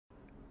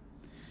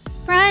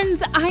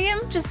friends, I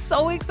am just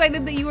so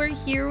excited that you are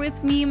here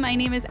with me. My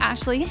name is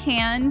Ashley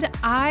Hand.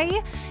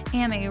 I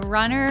am a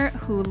runner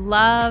who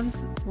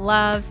loves,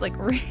 like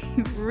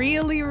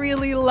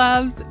really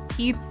loves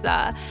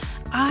pizza.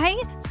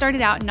 I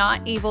started out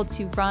not able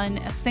to run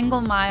a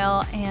single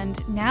mile,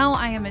 and now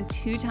I am a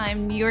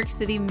 2-time New York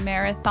City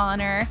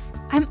marathoner.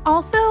 I'm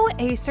also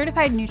a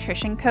certified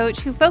nutrition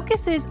coach who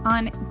focuses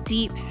on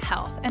deep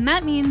health, and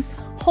that means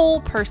whole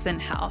person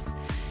health.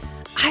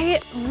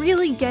 I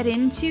really get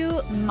into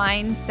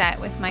mindset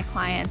with my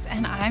clients,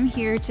 and I'm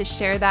here to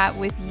share that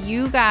with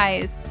you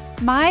guys.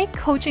 My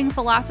coaching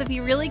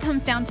philosophy really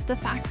comes down to the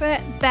fact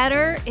that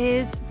better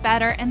is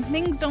better, and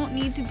things don't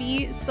need to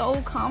be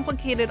so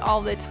complicated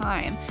all the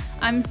time.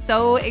 I'm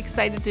so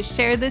excited to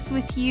share this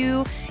with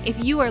you.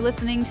 If you are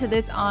listening to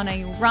this on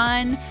a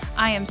run,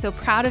 I am so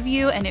proud of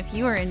you. And if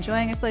you are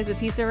enjoying a slice of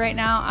pizza right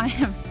now, I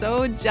am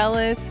so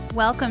jealous.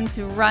 Welcome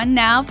to Run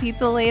Now,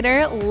 Pizza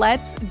Later.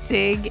 Let's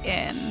dig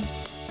in.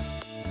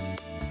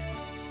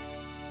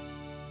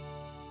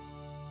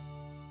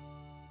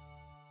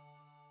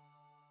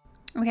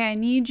 Okay, I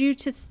need you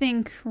to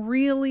think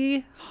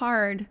really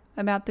hard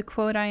about the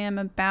quote I am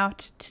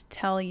about to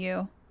tell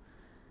you.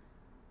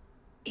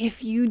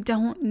 If you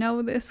don't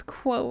know this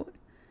quote,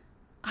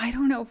 I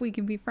don't know if we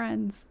can be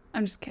friends.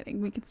 I'm just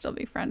kidding. We can still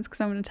be friends because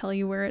I'm going to tell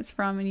you where it's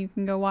from and you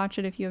can go watch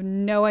it if you have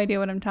no idea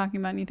what I'm talking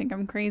about and you think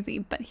I'm crazy.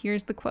 But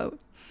here's the quote.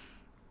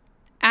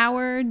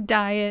 Our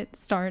diet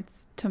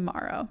starts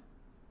tomorrow.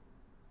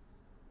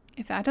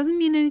 If that doesn't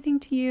mean anything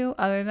to you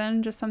other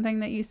than just something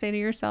that you say to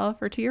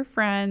yourself or to your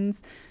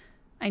friends,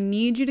 I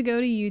need you to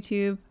go to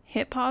YouTube,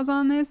 hit pause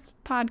on this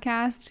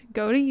podcast,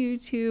 go to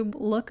YouTube,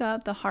 look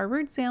up the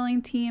Harvard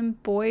Sailing Team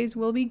Boys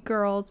Will Be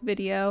Girls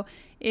video.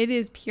 It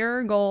is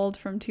pure gold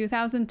from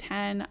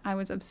 2010. I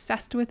was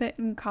obsessed with it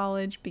in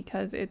college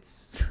because it's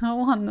so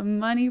on the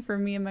money for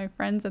me and my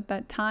friends at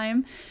that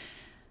time.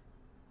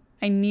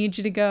 I need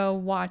you to go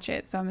watch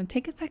it. So I'm going to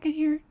take a second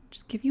here,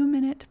 just give you a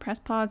minute to press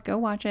pause, go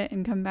watch it,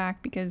 and come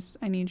back because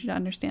I need you to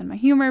understand my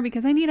humor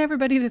because I need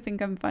everybody to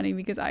think I'm funny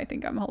because I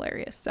think I'm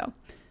hilarious. So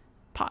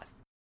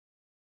pause.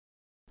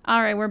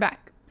 All right, we're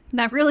back.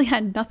 That really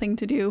had nothing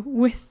to do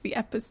with the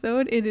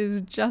episode. It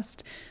is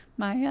just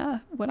my,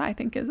 what I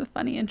think is a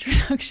funny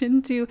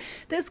introduction to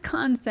this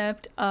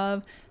concept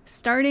of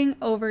starting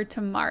over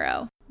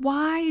tomorrow.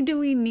 Why do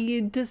we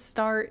need to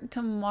start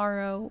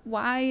tomorrow?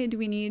 Why do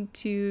we need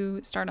to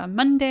start on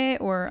Monday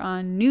or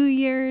on New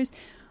Year's?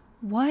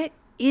 What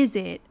is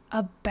it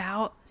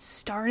about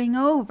starting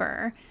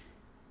over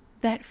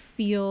that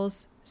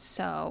feels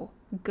so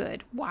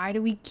good? Why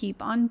do we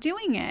keep on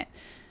doing it?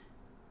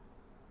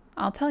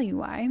 I'll tell you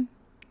why.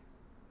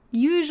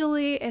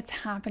 Usually it's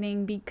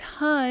happening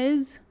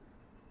because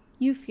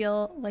you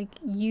feel like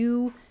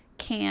you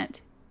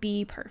can't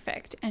be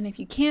perfect. And if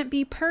you can't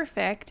be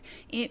perfect,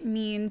 it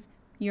means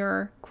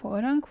you're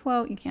quote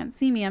unquote, you can't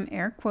see me, I'm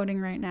air quoting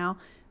right now,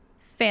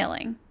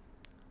 failing.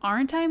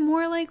 Aren't I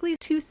more likely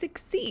to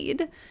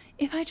succeed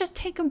if I just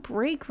take a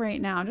break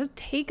right now, just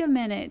take a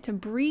minute to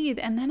breathe,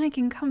 and then I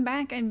can come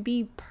back and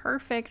be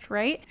perfect,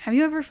 right? Have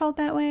you ever felt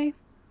that way?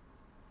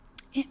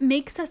 It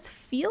makes us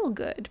feel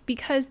good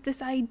because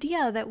this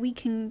idea that we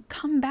can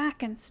come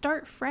back and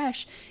start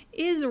fresh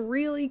is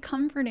really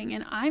comforting.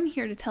 And I'm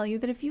here to tell you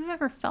that if you've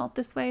ever felt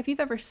this way, if you've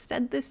ever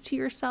said this to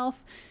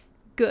yourself,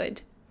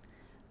 good.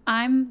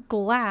 I'm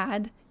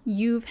glad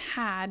you've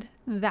had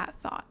that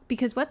thought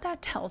because what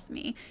that tells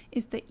me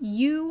is that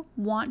you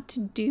want to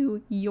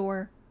do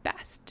your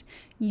best.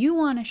 You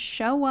want to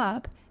show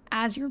up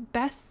as your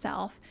best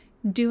self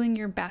doing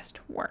your best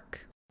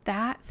work.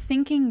 That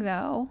thinking,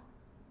 though,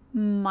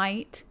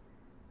 might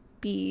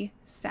be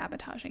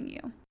sabotaging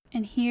you.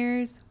 And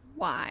here's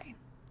why.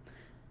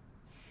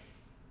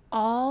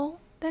 All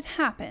that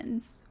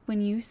happens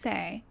when you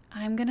say,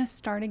 I'm going to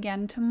start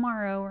again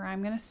tomorrow or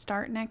I'm going to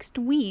start next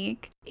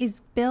week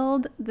is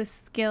build the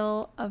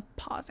skill of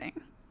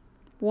pausing.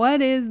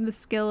 What is the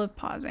skill of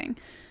pausing?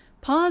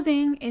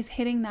 Pausing is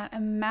hitting that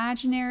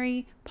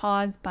imaginary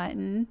pause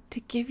button to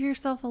give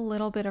yourself a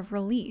little bit of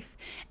relief.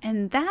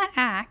 And that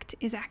act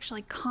is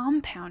actually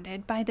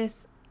compounded by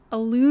this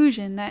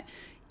illusion that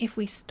if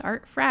we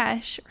start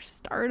fresh or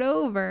start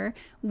over,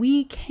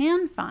 we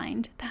can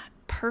find that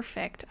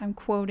perfect, I'm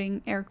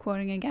quoting, air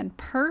quoting again,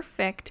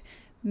 perfect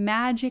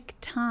magic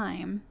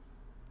time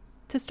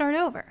to start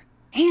over.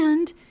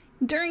 And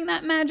during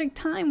that magic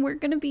time, we're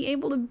going to be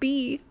able to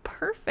be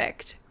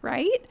perfect,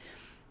 right?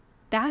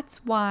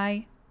 That's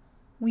why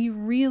we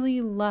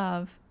really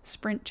love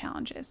sprint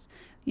challenges.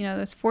 You know,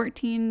 those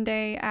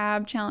 14-day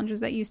ab challenges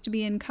that used to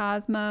be in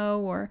Cosmo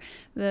or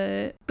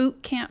the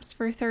boot camps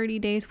for 30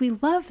 days. We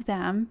love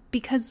them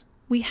because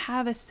we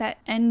have a set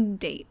end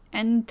date,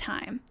 end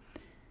time.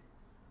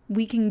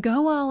 We can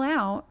go all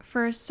out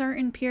for a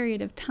certain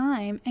period of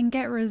time and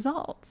get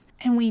results.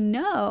 And we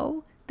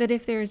know that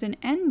if there's an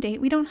end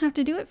date, we don't have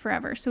to do it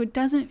forever. So it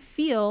doesn't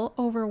feel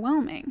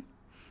overwhelming.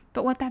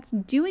 But what that's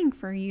doing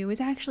for you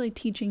is actually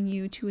teaching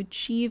you to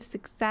achieve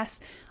success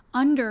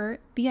under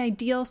the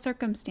ideal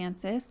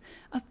circumstances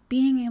of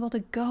being able to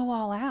go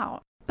all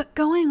out. But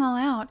going all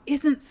out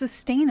isn't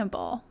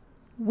sustainable.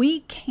 We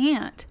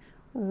can't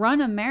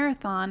run a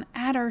marathon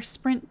at our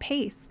sprint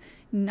pace,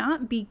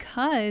 not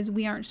because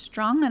we aren't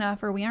strong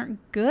enough or we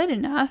aren't good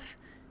enough,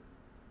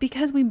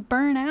 because we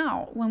burn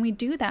out when we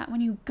do that.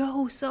 When you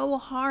go so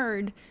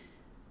hard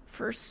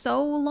for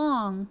so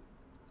long,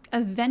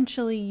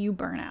 eventually you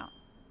burn out.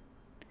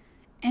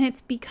 And it's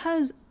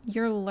because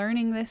you're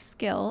learning this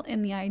skill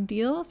in the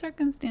ideal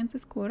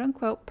circumstances, quote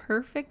unquote,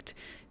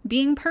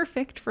 being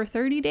perfect for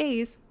 30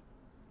 days,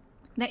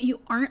 that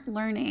you aren't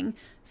learning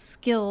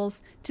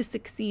skills to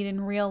succeed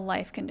in real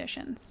life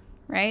conditions,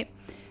 right?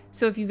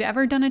 So if you've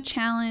ever done a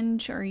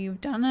challenge or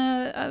you've done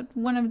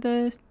one of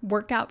the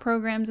workout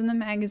programs in the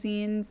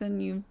magazines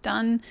and you've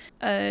done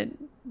a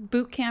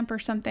boot camp or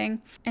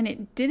something and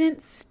it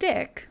didn't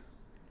stick,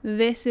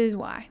 this is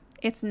why.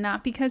 It's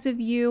not because of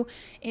you.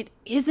 It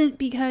isn't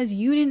because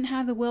you didn't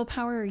have the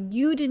willpower or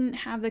you didn't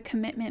have the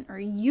commitment or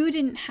you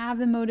didn't have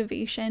the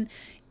motivation.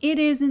 It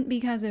isn't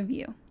because of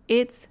you.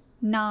 It's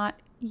not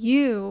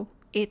you.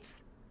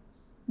 It's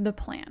the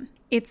plan.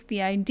 It's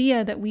the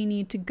idea that we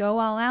need to go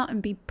all out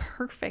and be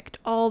perfect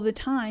all the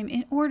time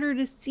in order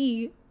to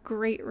see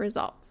great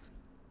results.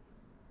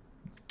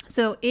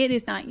 So it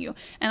is not you.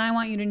 And I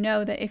want you to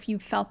know that if you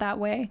felt that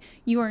way,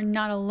 you are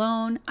not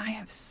alone. I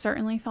have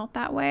certainly felt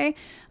that way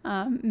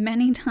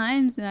many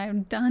times. And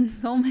I've done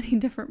so many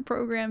different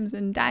programs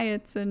and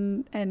diets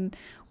and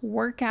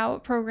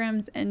workout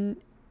programs. And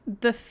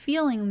the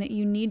feeling that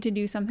you need to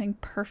do something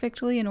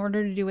perfectly in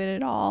order to do it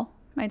at all.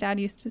 My dad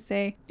used to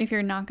say, if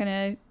you're not going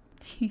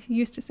to, he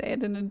used to say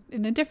it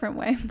in a different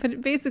way, but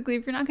basically,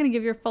 if you're not going to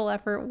give your full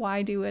effort,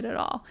 why do it at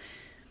all?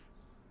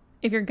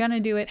 If you're going to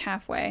do it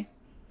halfway,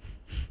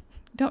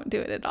 don't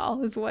do it at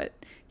all, is what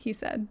he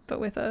said,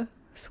 but with a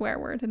swear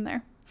word in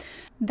there.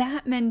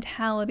 That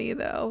mentality,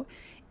 though,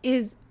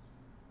 is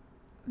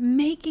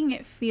making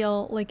it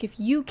feel like if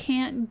you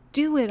can't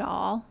do it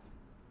all,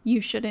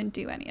 you shouldn't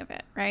do any of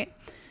it, right?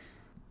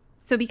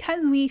 So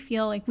because we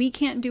feel like we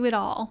can't do it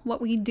all, what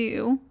we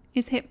do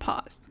is hit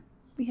pause.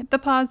 We hit the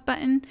pause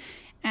button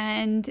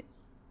and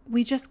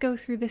we just go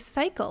through this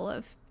cycle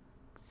of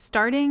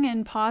starting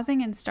and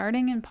pausing and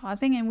starting and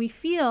pausing. And we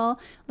feel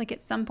like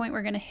at some point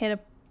we're going to hit a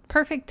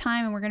perfect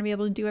time and we're going to be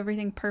able to do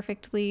everything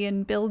perfectly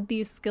and build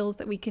these skills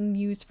that we can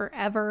use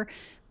forever,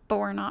 but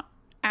we're not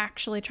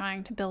actually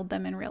trying to build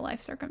them in real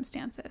life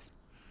circumstances.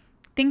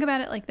 Think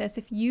about it like this.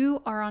 If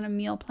you are on a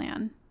meal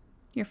plan,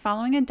 you're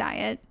following a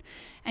diet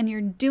and you're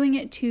doing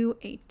it to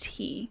a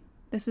T,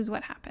 this is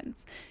what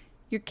happens.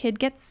 Your kid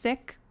gets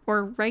sick,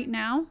 or right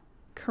now,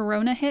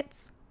 Corona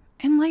hits,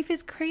 and life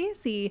is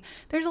crazy.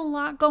 There's a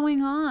lot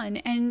going on,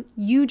 and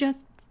you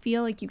just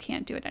feel like you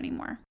can't do it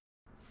anymore.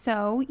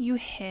 So you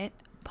hit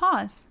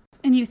pause,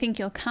 and you think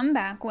you'll come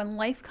back when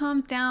life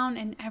calms down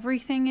and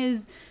everything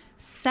is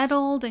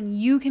settled and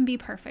you can be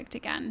perfect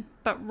again.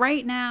 But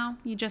right now,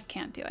 you just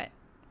can't do it,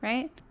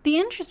 right? The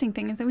interesting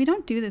thing is that we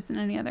don't do this in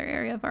any other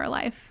area of our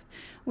life.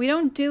 We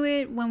don't do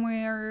it when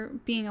we're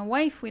being a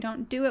wife. We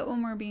don't do it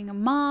when we're being a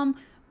mom.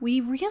 We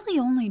really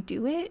only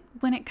do it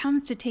when it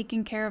comes to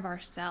taking care of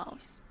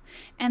ourselves.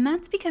 And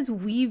that's because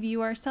we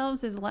view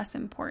ourselves as less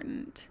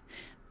important.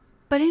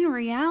 But in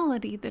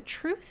reality, the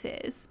truth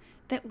is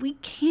that we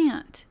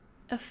can't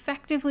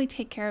effectively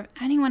take care of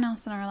anyone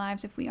else in our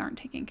lives if we aren't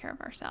taking care of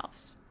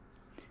ourselves.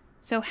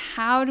 So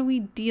how do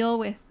we deal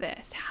with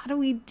this? How do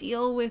we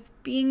deal with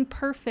being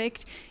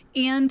perfect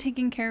and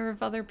taking care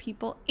of other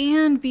people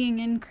and being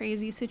in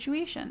crazy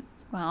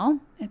situations?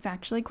 Well, it's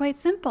actually quite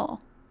simple.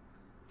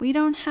 We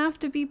don't have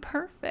to be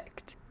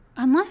perfect.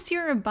 Unless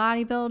you're a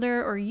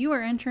bodybuilder or you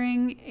are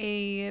entering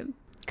a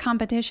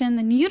competition,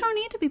 then you don't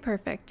need to be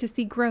perfect to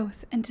see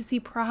growth and to see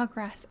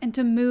progress and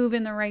to move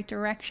in the right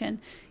direction.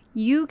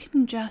 You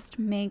can just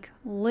make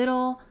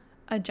little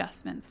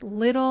adjustments,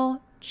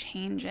 little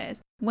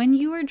changes. When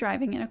you are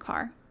driving in a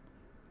car,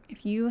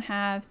 if you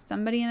have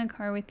somebody in the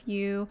car with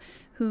you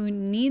who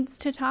needs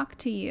to talk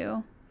to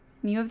you,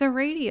 and you have the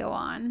radio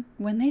on,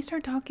 when they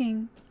start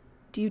talking,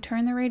 do you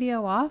turn the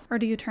radio off or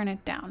do you turn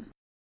it down?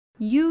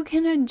 You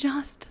can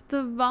adjust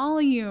the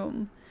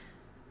volume.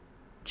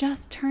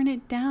 Just turn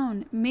it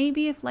down.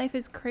 Maybe if life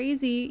is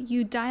crazy,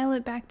 you dial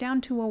it back down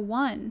to a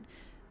 1.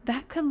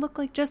 That could look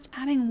like just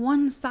adding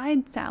 1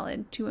 side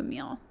salad to a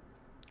meal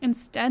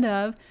instead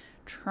of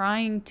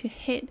trying to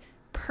hit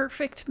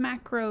perfect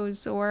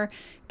macros or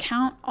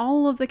count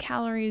all of the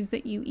calories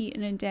that you eat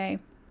in a day.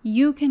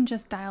 You can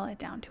just dial it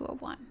down to a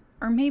 1.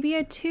 Or maybe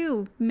a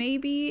 2.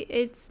 Maybe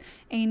it's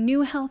a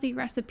new healthy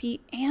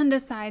recipe and a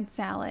side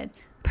salad.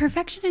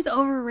 Perfection is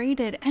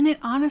overrated, and it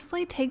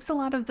honestly takes a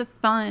lot of the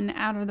fun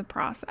out of the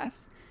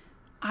process.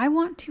 I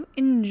want to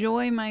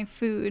enjoy my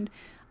food.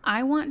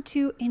 I want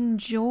to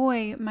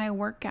enjoy my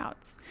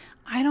workouts.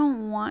 I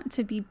don't want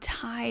to be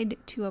tied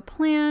to a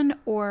plan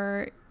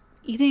or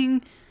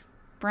eating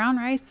brown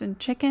rice and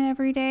chicken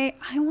every day.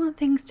 I want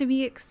things to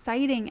be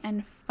exciting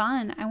and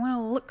fun. I want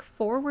to look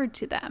forward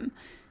to them.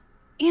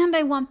 And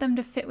I want them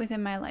to fit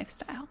within my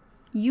lifestyle.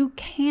 You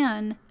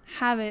can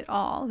have it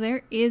all.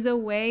 There is a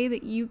way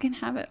that you can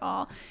have it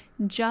all.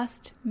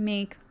 Just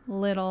make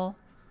little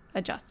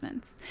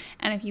adjustments.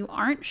 And if you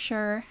aren't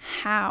sure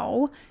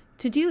how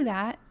to do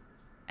that,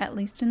 at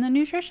least in the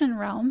nutrition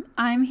realm,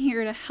 I'm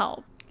here to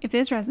help. If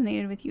this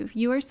resonated with you, if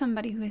you are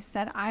somebody who has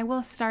said, I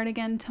will start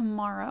again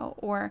tomorrow,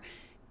 or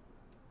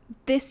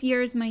this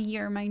year is my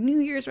year, my New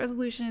Year's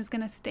resolution is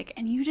going to stick,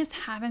 and you just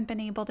haven't been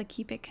able to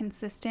keep it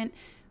consistent,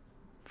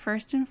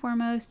 first and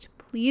foremost,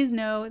 please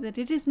know that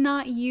it is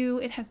not you.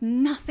 It has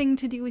nothing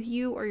to do with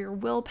you or your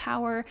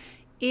willpower.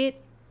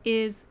 It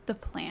is the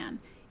plan.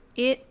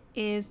 It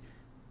is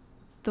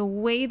the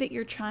way that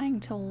you're trying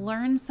to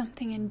learn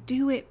something and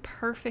do it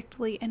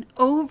perfectly and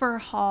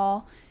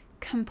overhaul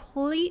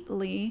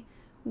completely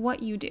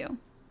what you do.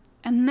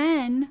 And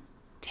then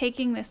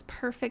taking this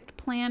perfect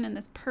plan and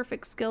this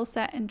perfect skill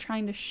set and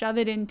trying to shove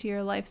it into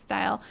your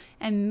lifestyle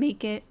and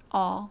make it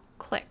all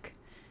click.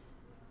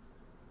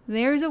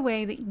 There's a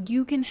way that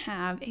you can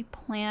have a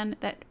plan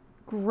that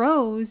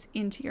grows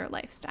into your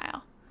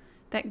lifestyle,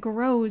 that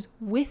grows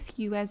with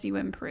you as you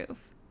improve.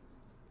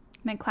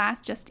 My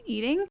class, Just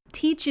Eating,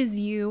 teaches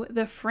you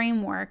the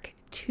framework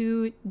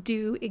to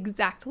do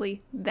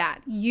exactly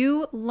that.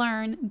 You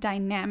learn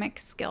dynamic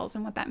skills,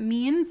 and what that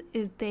means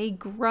is they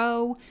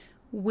grow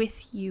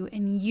with you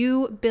and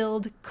you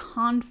build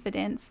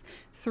confidence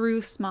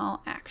through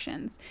small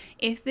actions.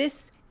 If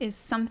this is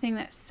something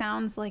that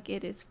sounds like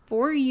it is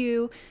for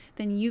you,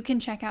 then you can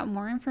check out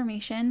more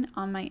information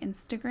on my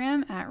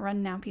Instagram at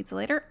Run Now Pizza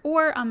Later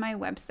or on my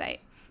website.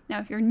 Now,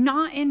 if you're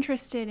not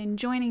interested in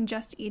joining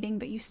Just Eating,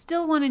 but you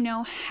still want to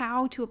know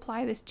how to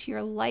apply this to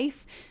your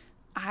life,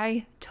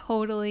 I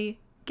totally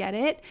get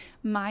it.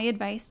 My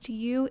advice to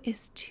you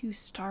is to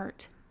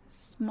start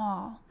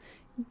small.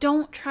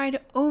 Don't try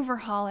to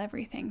overhaul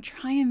everything.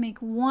 Try and make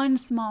one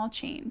small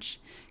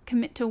change.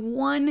 Commit to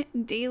one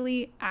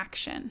daily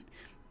action.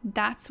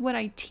 That's what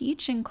I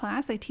teach in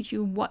class. I teach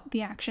you what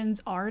the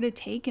actions are to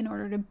take in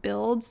order to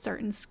build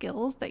certain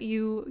skills that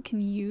you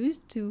can use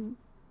to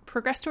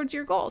progress towards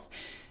your goals.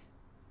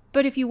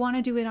 But if you want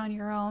to do it on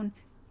your own,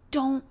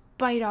 don't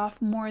bite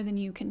off more than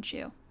you can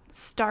chew.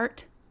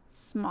 Start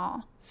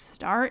small.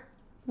 Start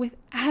with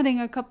adding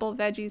a couple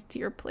veggies to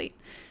your plate.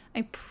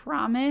 I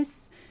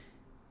promise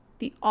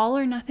the all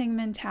or nothing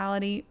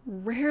mentality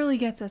rarely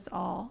gets us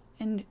all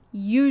and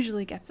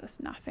usually gets us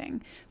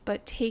nothing.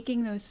 But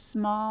taking those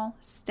small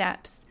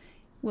steps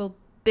will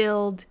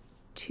build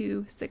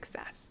to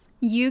success.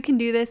 You can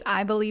do this.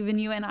 I believe in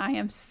you, and I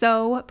am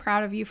so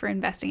proud of you for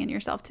investing in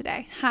yourself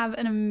today. Have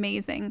an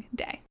amazing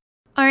day.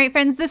 All right,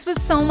 friends, this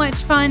was so much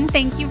fun.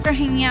 Thank you for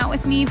hanging out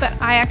with me, but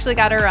I actually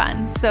got to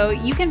run. So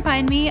you can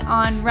find me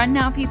on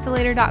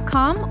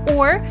runnowpizzalater.com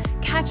or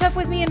catch up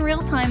with me in real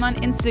time on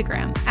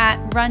Instagram at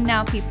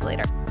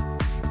runnowpizzalater.